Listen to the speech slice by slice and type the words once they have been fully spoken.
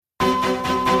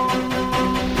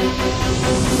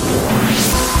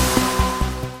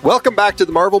Welcome back to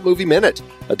the Marvel Movie Minute,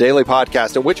 a daily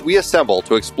podcast in which we assemble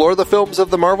to explore the films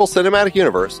of the Marvel Cinematic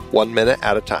Universe 1 minute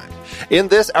at a time. In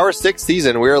this, our 6th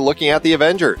season, we are looking at the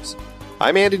Avengers.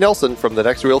 I'm Andy Nelson from the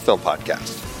Next Reel Film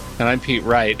Podcast. And I'm Pete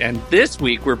Wright, and this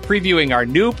week we're previewing our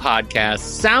new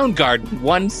podcast, Soundgarden,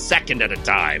 1 second at a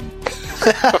time.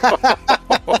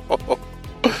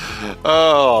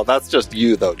 Oh, that's just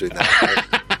you, though, doing that.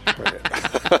 Right?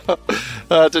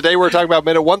 Today we're talking about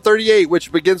minute 138,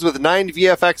 which begins with 9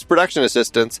 VFX production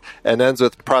assistants and ends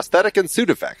with prosthetic and suit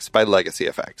effects by Legacy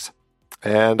Effects.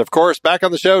 And, of course, back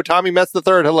on the show, Tommy Metz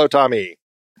III. Hello, Tommy.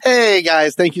 Hey,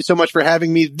 guys. Thank you so much for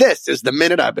having me. This is the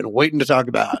minute I've been waiting to talk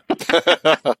about.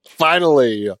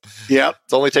 Finally. Yep.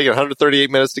 It's only taken 138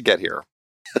 minutes to get here.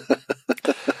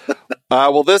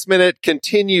 Well, this minute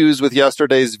continues with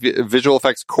yesterday's visual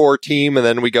effects core team, and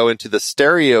then we go into the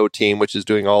stereo team, which is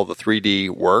doing all the 3D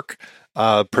work.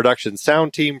 Production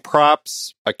sound team,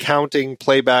 props, accounting,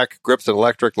 playback, grips and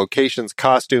electric, locations,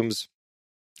 costumes,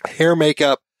 hair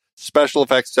makeup, special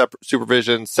effects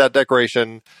supervision, set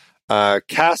decoration,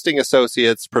 casting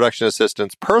associates, production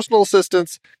assistants, personal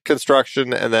assistants,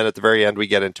 construction, and then at the very end we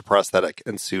get into prosthetic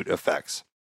and suit effects.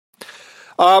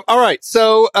 All right,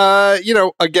 so,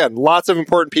 again, lots of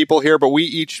important people here, but we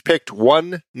each picked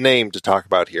one name to talk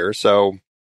about here. So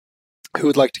who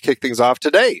would like to kick things off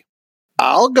today?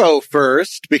 I'll go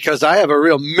first because I have a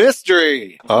real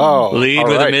mystery. Oh, lead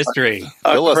with a mystery.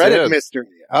 A credit mystery.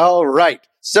 All right.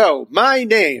 So my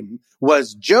name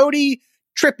was Jody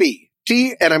Trippi.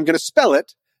 And I'm going to spell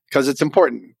it because it's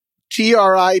important.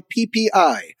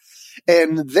 Trippi.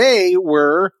 And they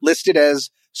were listed as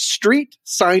Street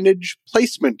Signage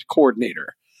Placement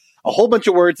Coordinator. A whole bunch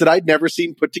of words that I'd never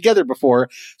seen put together before.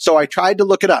 So I tried to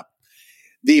look it up.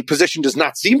 The position does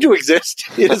not seem to exist.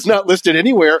 It is not listed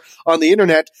anywhere on the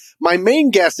internet. My main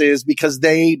guess is because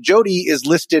Jody is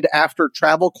listed after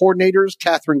travel coordinators,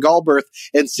 Catherine Galbraith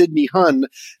and Sydney Hunn,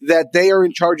 that they are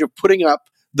in charge of putting up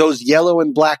those yellow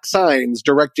and black signs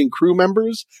directing crew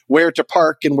members where to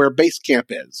park and where base camp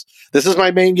is. This is my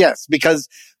main guess because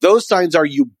those signs are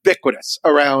ubiquitous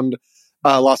around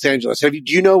Los Angeles. Do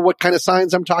you know what kind of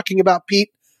signs I'm talking about,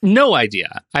 Pete? No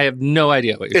idea. I have no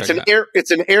idea what you're talking about.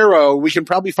 It's an arrow. We can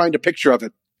probably find a picture of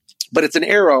it, but it's an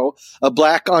arrow, a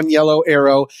black on yellow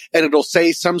arrow, and it'll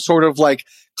say some sort of like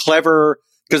clever,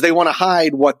 because they want to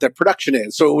hide what the production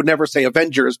is. So it would never say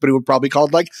Avengers, but it would probably be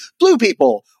called like Blue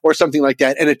People or something like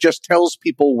that. And it just tells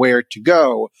people where to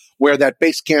go, where that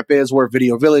base camp is, where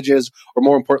Video Village is, or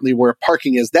more importantly, where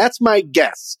parking is. That's my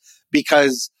guess,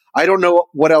 because I don't know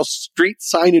what else Street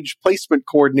Signage Placement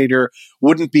Coordinator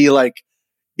wouldn't be like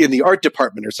in the art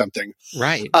department or something.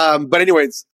 Right.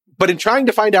 But in trying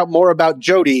to find out more about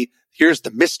Jody, here's the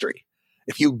mystery.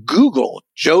 If you Google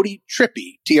Jody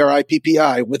Trippi,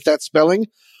 Trippi, with that spelling,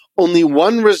 only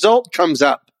one result comes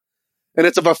up. And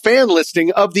it's of a fan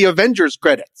listing of the Avengers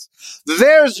credits.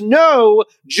 There's no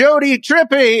Jody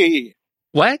Trippi.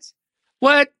 What?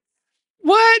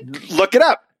 Look it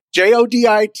up.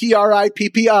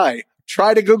 Joditrippi.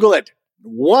 Try to Google it.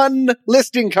 One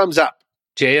listing comes up.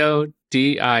 Joditrippi.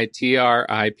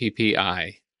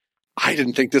 I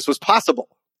didn't think this was possible.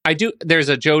 I do. There's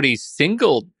a Jody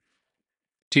single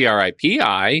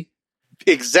Trippi.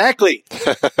 Exactly.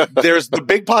 There's the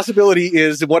big possibility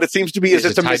is what it seems to be is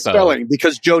it's a misspelling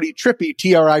because Jody Trippi,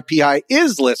 Trippi,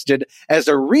 is listed as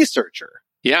a researcher.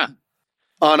 Yeah.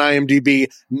 On IMDb,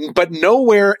 but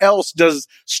nowhere else does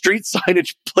Street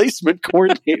Signage Placement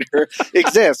Coordinator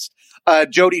exist.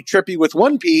 Jody Trippi with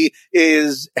 1P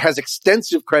has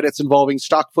extensive credits involving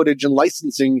stock footage and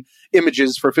licensing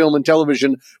images for film and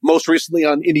television, most recently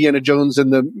on Indiana Jones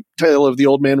and the Tale of the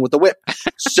Old Man with the Whip.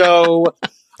 So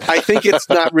I think it's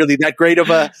not really that great of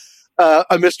a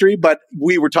mystery, but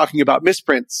we were talking about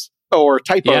misprints or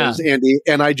typos, yeah. Andy,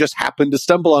 and I just happened to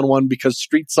stumble on one because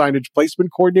Street Signage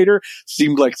Placement Coordinator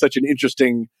seemed like such an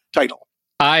interesting title.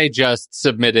 I just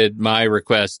submitted my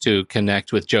request to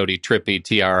connect with Jody Trippi,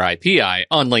 Trippi,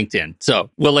 on LinkedIn.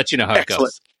 So we'll let you know how it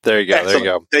goes. There you go. Excellent.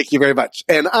 There you go. Thank you very much.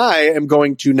 And I am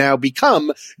going to now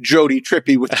become Jody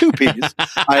Trippi with 2 P's.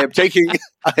 I am taking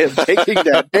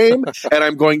that name, and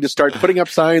I'm going to start putting up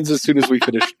signs as soon as we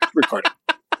finish recording.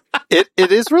 It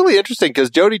is really interesting because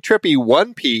Jody Trippi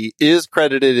 1P is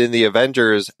credited in the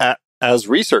Avengers as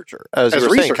researcher, as you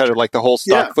were saying, kind of like the whole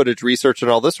stock footage research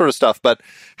and all this sort of stuff. But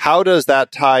how does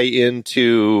that tie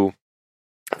into,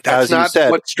 as you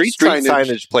said, what street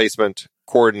signage placement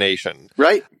coordination?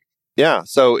 Right. Yeah.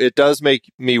 So it does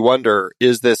make me wonder,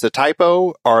 is this a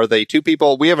typo? Are they 2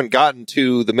 people? We haven't gotten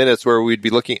to the minutes where we'd be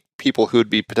looking at people who'd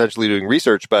be potentially doing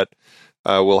research, but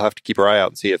we'll have to keep our eye out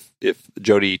and see if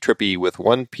Jody Trippi with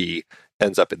 1P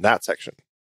ends up in that section.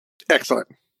 Excellent.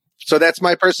 So that's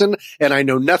my person, and I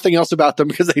know nothing else about them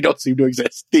because they don't seem to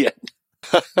exist. The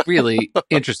end. Really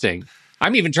interesting.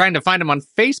 I'm even trying to find him on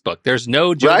Facebook. There's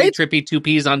no Jody Right? Trippy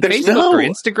 2Ps on There's Facebook or no.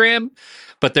 Instagram,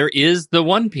 but there is the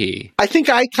 1P. I think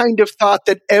I kind of thought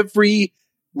that every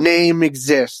name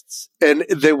exists and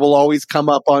they will always come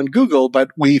up on Google,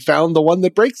 but we found the one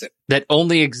that breaks it. That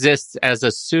only exists as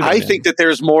a pseudonym. I think that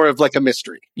there's more of like a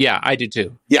mystery. Yeah, I do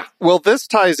too. Yeah. Well, this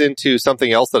ties into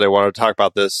something else that I wanted to talk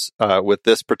about this with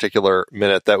this particular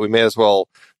minute that we may as well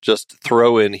just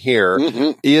throw in here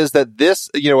is that this,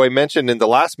 I mentioned in the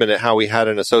last minute how we had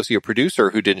an associate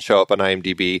producer who didn't show up on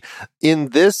IMDb. In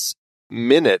this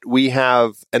minute, we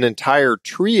have an entire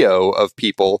trio of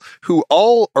people who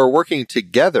all are working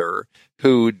together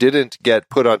who didn't get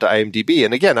put onto IMDb.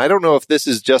 And again, I don't know if this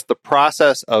is just the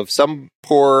process of some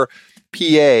poor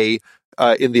PA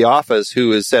in the office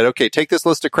who has said, okay, take this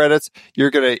list of credits. You're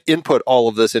going to input all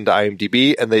of this into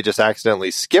IMDb, and they just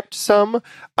accidentally skipped some.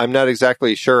 I'm not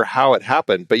exactly sure how it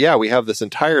happened. But yeah, we have this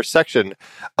entire section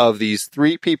of these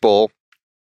three people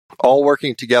all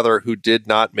working together who did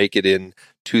not make it in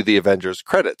to the Avengers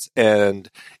credits. And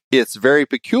it's very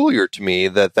peculiar to me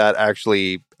that that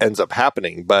actually ends up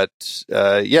happening. But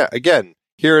again,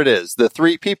 here it is. The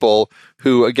three people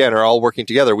who, again, are all working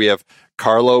together. We have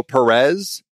Carlo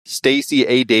Perez, Stacey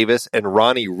A. Davis, and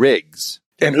Ronnie Riggs.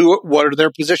 And what are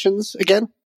their positions again?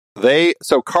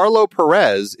 So Carlo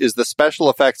Perez is the special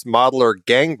effects modeler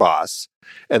gang boss,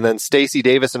 and then Stacey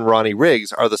Davis and Ronnie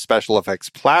Riggs are the special effects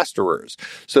plasterers.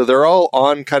 So they're all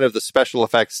on kind of the special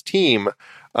effects team,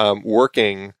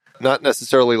 working not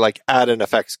necessarily like at an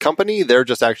effects company. They're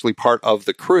just actually part of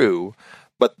the crew.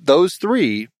 But those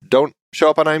three don't show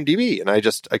up on IMDb, and I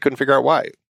couldn't figure out why.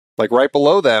 Like right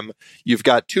below them, you've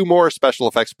got two more special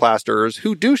effects plasterers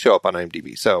who do show up on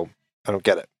IMDb. So I don't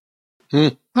get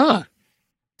it. Huh.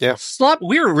 Yeah.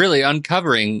 We're really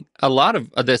uncovering a lot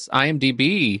of this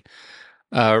IMDb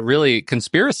really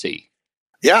conspiracy.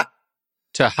 Yeah.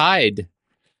 To hide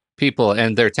people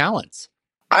and their talents.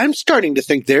 I'm starting to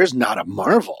think there's not a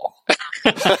Marvel.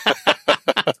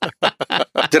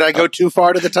 Did I go too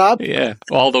far to the top? Yeah,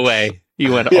 all the way.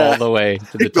 You went all the way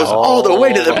to the It goes top. all the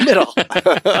way to the middle. But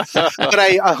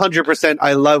 100%,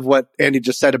 I love what Andy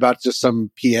just said about just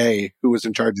some PA who was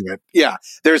in charge of it. Yeah,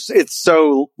 it's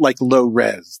so like low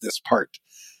res, this part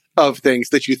of things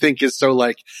that you think is so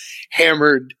like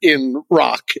hammered in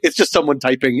rock. It's just someone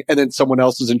typing and then someone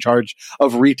else is in charge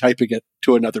of retyping it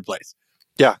to another place.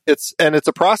 Yeah, it's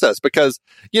a process because,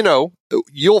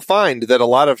 you'll find that a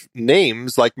lot of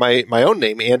names, like my own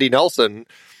name, Andy Nelson,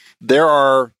 there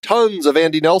are tons of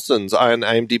Andy Nelsons on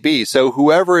IMDb. So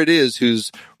whoever it is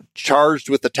who's charged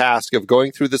with the task of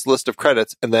going through this list of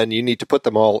credits, and then you need to put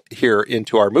them all here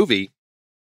into our movie,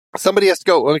 somebody has to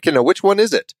go, okay, now which one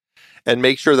is it? And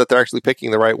make sure that they're actually picking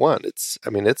the right one.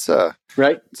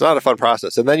 Right. It's not a fun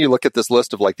process. And then you look at this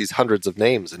list of like these hundreds of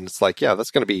names, and it's like, yeah,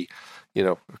 that's going to be,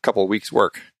 a couple of weeks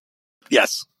work.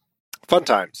 Yes. Fun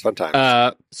times.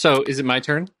 So is it my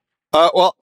turn?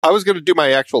 Well, I was going to do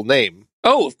my actual name.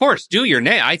 Oh, of course. Do your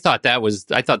name. I thought that was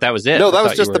it. No, that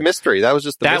was just the mystery. That was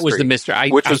just the mystery. That was the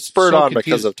mystery. Which was spurred on confused.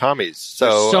 because of Tommy's.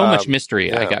 So much mystery.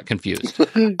 Yeah. I got confused.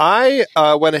 I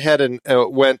went ahead and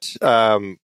went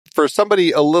for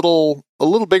somebody a little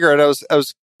bigger, and I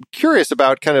was curious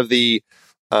about kind of the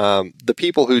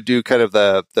people who do kind of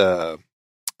the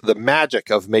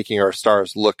magic of making our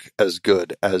stars look as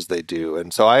good as they do.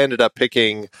 And so I ended up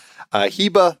picking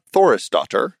Heba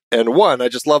Thorisdottir. And I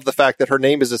just love the fact that her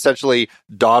name is essentially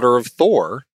daughter of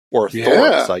Thor, or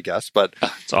Thor's, I guess. But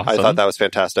awesome. I thought that was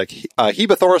fantastic.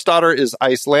 Heba Thorisdottir is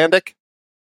Icelandic.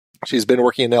 She's been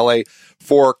working in LA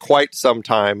for quite some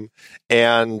time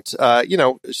and,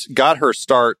 got her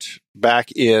start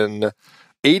back in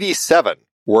 1987.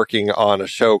 Working on a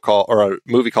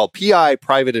movie called P.I.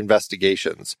 Private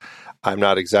Investigations. I'm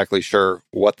not exactly sure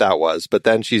what that was, but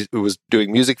then she was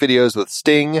doing music videos with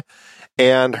Sting,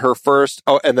 and her first,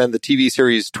 and then the TV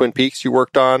series Twin Peaks she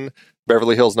worked on,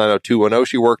 Beverly Hills 90210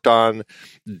 she worked on,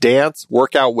 Dance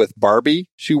Workout with Barbie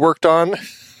she worked on.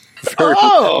 Very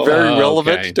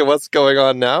relevant to what's going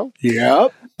on now.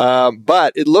 Yep.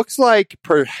 But it looks like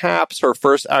perhaps her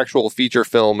first actual feature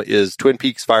film is Twin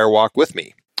Peaks Fire Walk with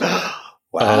Me.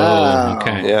 Wow.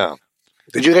 Okay. Yeah.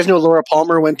 Did you guys know Laura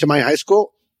Palmer went to my high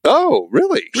school? Oh,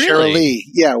 really? Cheryl Lee.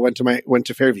 Yeah, went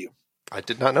to Fairview. I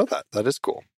did not know that. That is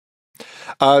cool.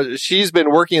 She's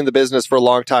been working in the business for a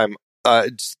long time.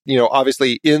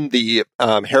 Obviously in the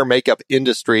hair makeup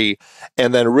industry,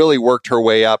 and then really worked her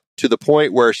way up to the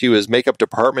point where she was makeup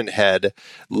department head.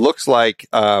 Looks like,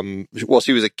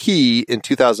 she was a key in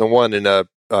 2001 in a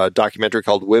documentary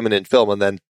called Women in Film, and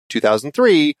then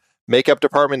 2003 makeup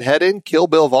department head in Kill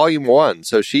Bill Volume 1.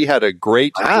 So she had a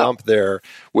great jump there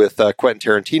with Quentin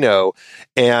Tarantino.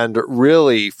 And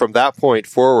really, from that point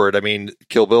forward, I mean,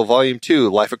 Kill Bill Volume 2,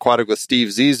 Life Aquatic with Steve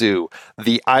Zissou,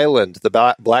 The Island,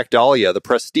 The Black Dahlia, The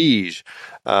Prestige,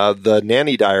 The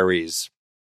Nanny Diaries,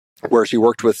 where she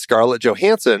worked with Scarlett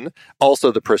Johansson,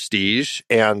 also The Prestige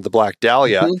and The Black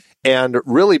Dahlia. Mm-hmm. And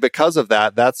really because of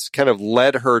that, that's kind of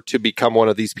led her to become one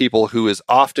of these people who is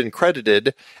often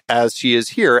credited, as she is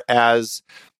here, as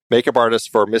makeup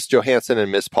artist for Miss Johansson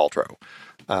and Miss Paltrow.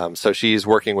 So she's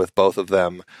working with both of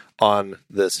them on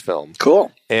this film.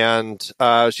 Cool. And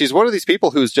she's one of these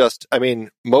people who's just, I mean,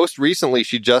 most recently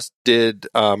she just did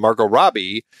Margot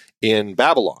Robbie in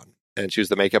Babylon. And she was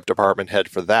the makeup department head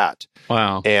for that.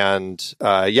 Wow. And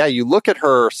you look at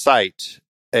her site,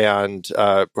 and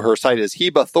her site is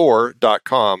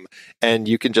hebathor.com, and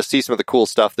you can just see some of the cool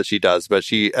stuff that she does. But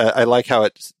I like how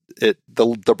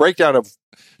the breakdown of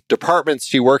departments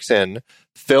she works in: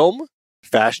 film,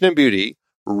 fashion and beauty,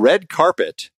 red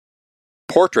carpet,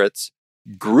 portraits,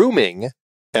 grooming,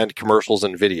 and commercials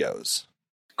and videos.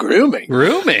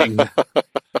 Grooming?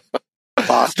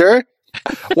 Foster?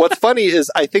 What's funny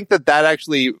is I think that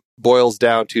actually boils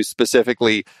down to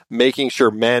specifically making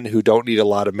sure men who don't need a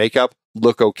lot of makeup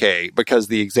look okay, because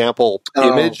the example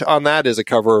image on that is a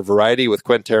cover of Variety with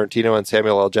Quentin Tarantino and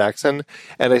Samuel L. Jackson.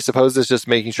 And I suppose it's just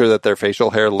making sure that their facial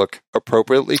hair look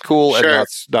appropriately cool and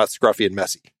not scruffy and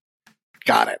messy.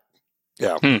 Got it.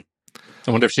 Yeah. I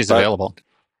wonder if she's available.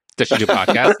 Does she do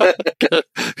podcasts?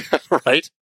 Right.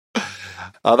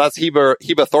 That's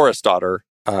Heba Thor's daughter.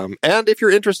 And if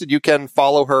you're interested, you can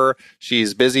follow her.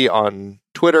 She's busy on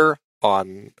Twitter,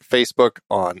 on Facebook,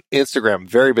 on Instagram.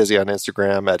 Very busy on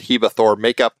Instagram at Heba Thor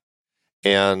Makeup,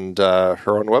 and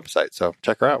her own website. So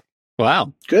check her out.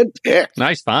 Wow. Good pick.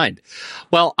 Nice find.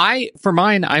 Well, for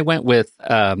mine, I went with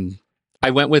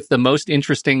the most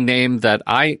interesting name that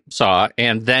I saw,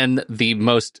 and then the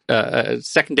most,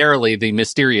 secondarily, the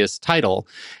mysterious title.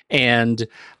 And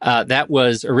that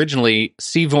was originally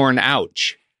Seavorn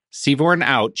Ouch. Seavorn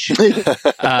Ouch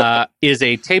is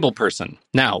a table person.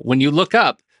 Now, when you look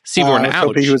up Seavorn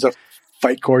Ouch, he was a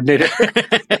fight coordinator.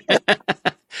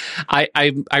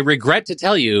 I regret to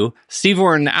tell you,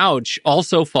 Seavorn Ouch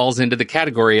also falls into the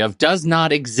category of does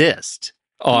not exist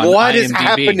on What IMDb. is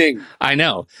happening? I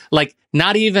know, like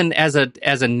not even as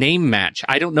a name match.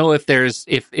 I don't know if there is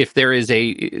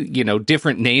a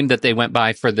different name that they went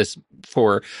by for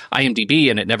IMDb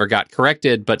and it never got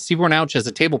corrected. But Seaborn Ouch as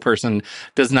a table person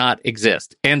does not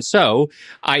exist, and so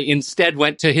I instead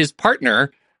went to his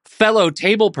partner, fellow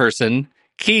table person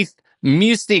Keith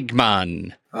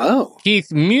Musigman. Oh, Keith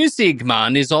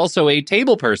Musigman is also a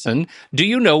table person. Do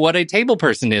you know what a table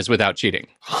person is without cheating?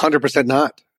 100%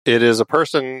 not. It is a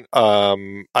person,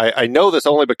 I know this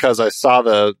only because I saw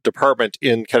the department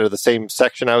in kind of the same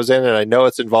section I was in, and I know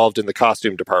it's involved in the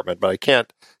costume department, but I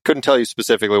couldn't tell you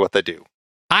specifically what they do.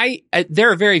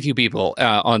 There are very few people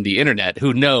on the internet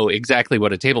who know exactly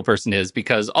what a table person is,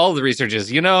 because all the research is,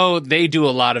 they do a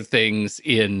lot of things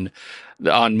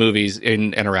on movies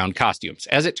in and around costumes.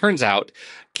 As it turns out,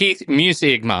 Keith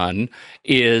Musigman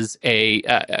is a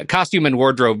costume and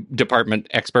wardrobe department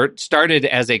expert, started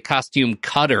as a costume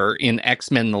cutter in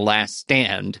X-Men The Last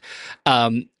Stand.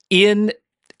 While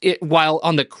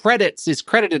on the credits is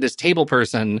credited as table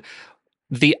person,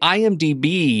 the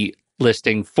IMDb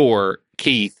listing for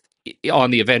Keith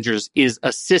on the Avengers is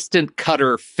assistant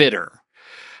cutter fitter.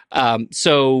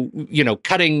 So,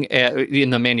 cutting in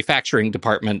the manufacturing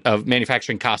department of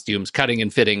manufacturing costumes, cutting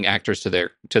and fitting actors to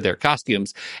their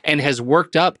costumes, and has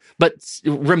worked up, but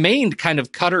remained kind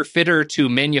of cutter fitter to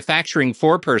manufacturing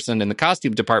foreperson in the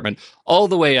costume department all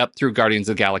the way up through Guardians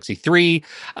of the Galaxy 3.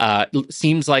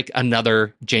 Seems like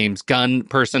another James Gunn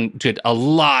person, did a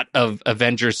lot of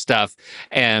Avengers stuff,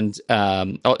 and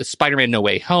Spider-Man No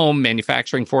Way Home,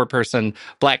 manufacturing foreperson,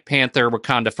 Black Panther,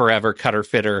 Wakanda Forever, cutter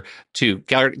fitter to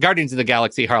Guardians of the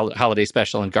Galaxy Holiday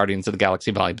Special and Guardians of the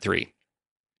Galaxy Volume 3.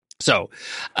 So,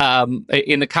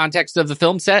 in the context of the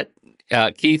film set,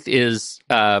 Keith is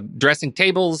dressing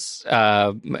tables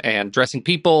and dressing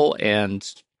people and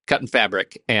cutting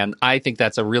fabric. And I think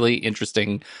that's a really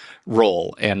interesting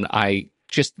role. And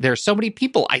there's so many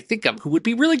people I think of who would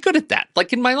be really good at that,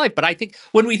 like in my life. But I think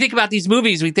when we think about these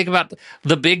movies, we think about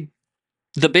the big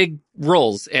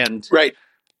roles. And right.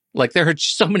 Like, there are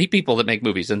so many people that make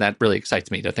movies, and that really excites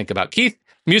me to think about Keith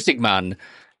Musigman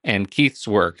and Keith's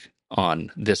work on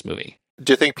this movie.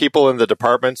 Do you think people in the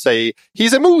department say,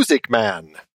 he's a music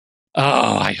man?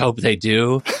 Oh, I hope they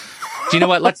do. Do you know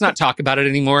what? Let's not talk about it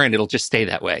anymore, and it'll just stay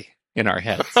that way in our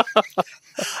heads.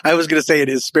 I was going to say in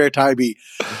his spare time,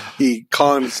 he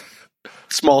cons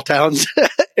small towns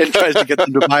and tries to get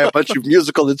them to buy a bunch of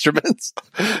musical instruments.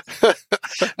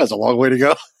 That's a long way to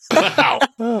go. Wow.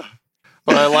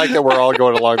 But I like that we're all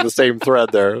going along the same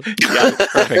thread there.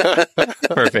 Yeah,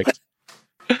 perfect.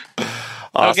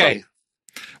 Awesome. Okay.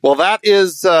 Well, that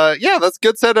is, that's a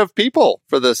good set of people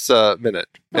for this minute.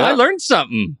 Yeah. I learned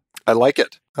something. I like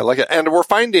it. And we're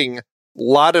finding a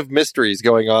lot of mysteries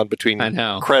going on between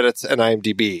credits and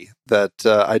IMDb that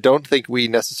I don't think we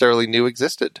necessarily knew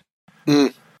existed.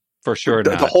 For sure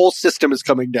not. The whole system is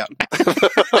coming down.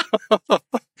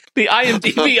 The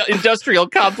IMDb industrial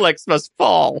complex must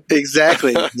fall.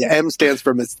 Exactly. The M stands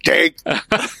for mistake.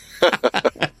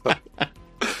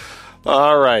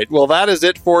 All right. Well, that is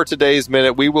it for today's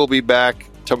Minute. We will be back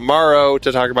tomorrow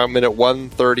to talk about Minute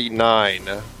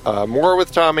 139. More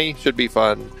with Tommy. Should be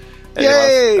fun.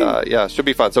 Yay! Should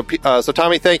be fun. So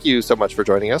Tommy, thank you so much for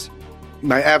joining us.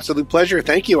 My absolute pleasure.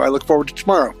 Thank you. I look forward to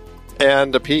tomorrow.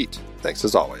 And Pete, thanks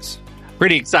as always.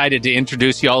 Pretty excited to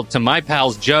introduce y'all to my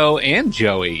pals Joe and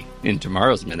Joey in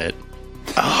tomorrow's Minute.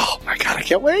 Oh my God, I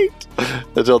can't wait.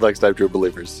 Until next time, true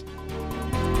believers.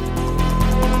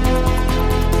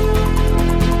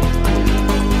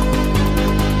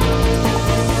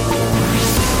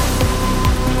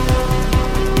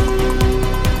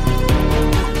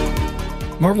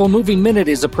 Marvel Movie Minute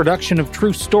is a production of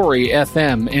True Story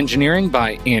FM, engineering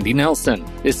by Andy Nelson.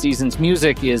 This season's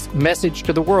music is Message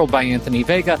to the World by Anthony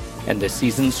Vega, and this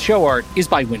season's show art is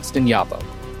by Winston Yabo.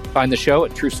 Find the show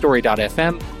at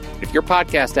truestory.fm. If your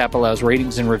podcast app allows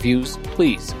ratings and reviews,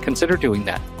 please consider doing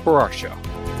that for our show.